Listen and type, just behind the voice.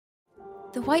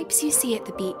The wipes you see at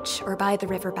the beach or by the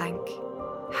riverbank,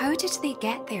 how did they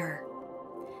get there?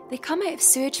 They come out of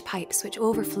sewage pipes which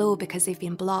overflow because they've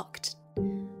been blocked.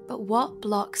 But what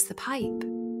blocks the pipe?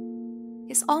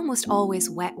 It's almost always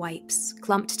wet wipes,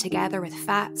 clumped together with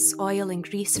fats, oil and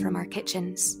grease from our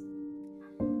kitchens.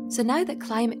 So now that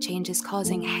climate change is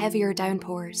causing heavier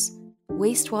downpours,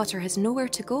 wastewater has nowhere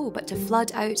to go but to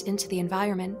flood out into the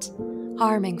environment,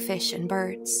 harming fish and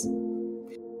birds.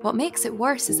 What makes it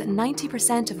worse is that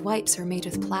 90% of wipes are made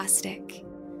with plastic.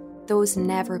 Those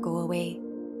never go away.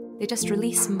 They just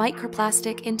release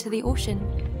microplastic into the ocean.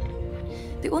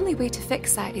 The only way to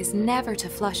fix that is never to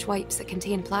flush wipes that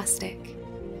contain plastic.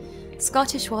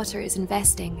 Scottish Water is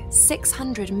investing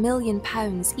 £600 million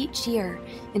each year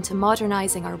into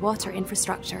modernising our water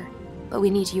infrastructure, but we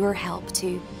need your help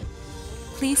too.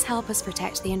 Please help us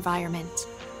protect the environment.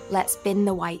 Let's bin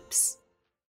the wipes.